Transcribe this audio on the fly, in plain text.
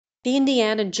The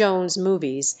Indiana Jones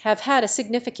movies have had a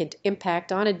significant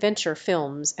impact on adventure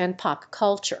films and pop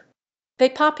culture. They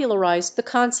popularized the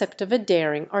concept of a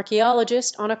daring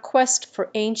archaeologist on a quest for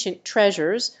ancient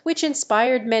treasures, which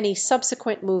inspired many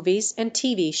subsequent movies and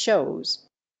TV shows.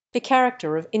 The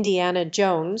character of Indiana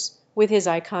Jones, with his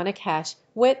iconic hat,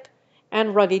 whip,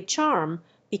 and rugged charm,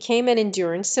 became an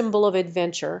enduring symbol of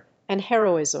adventure and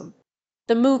heroism.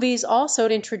 The movies also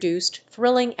introduced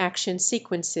thrilling action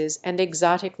sequences and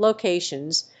exotic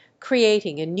locations,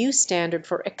 creating a new standard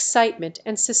for excitement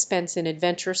and suspense in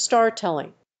adventure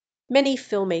storytelling. Many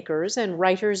filmmakers and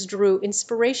writers drew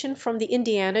inspiration from the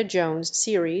Indiana Jones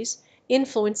series,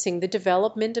 influencing the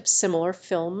development of similar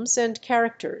films and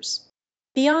characters.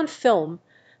 Beyond film,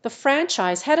 the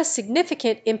franchise had a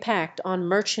significant impact on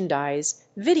merchandise,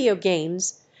 video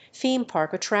games, theme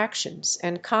park attractions,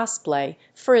 and cosplay,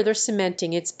 further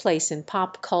cementing its place in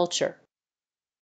pop culture.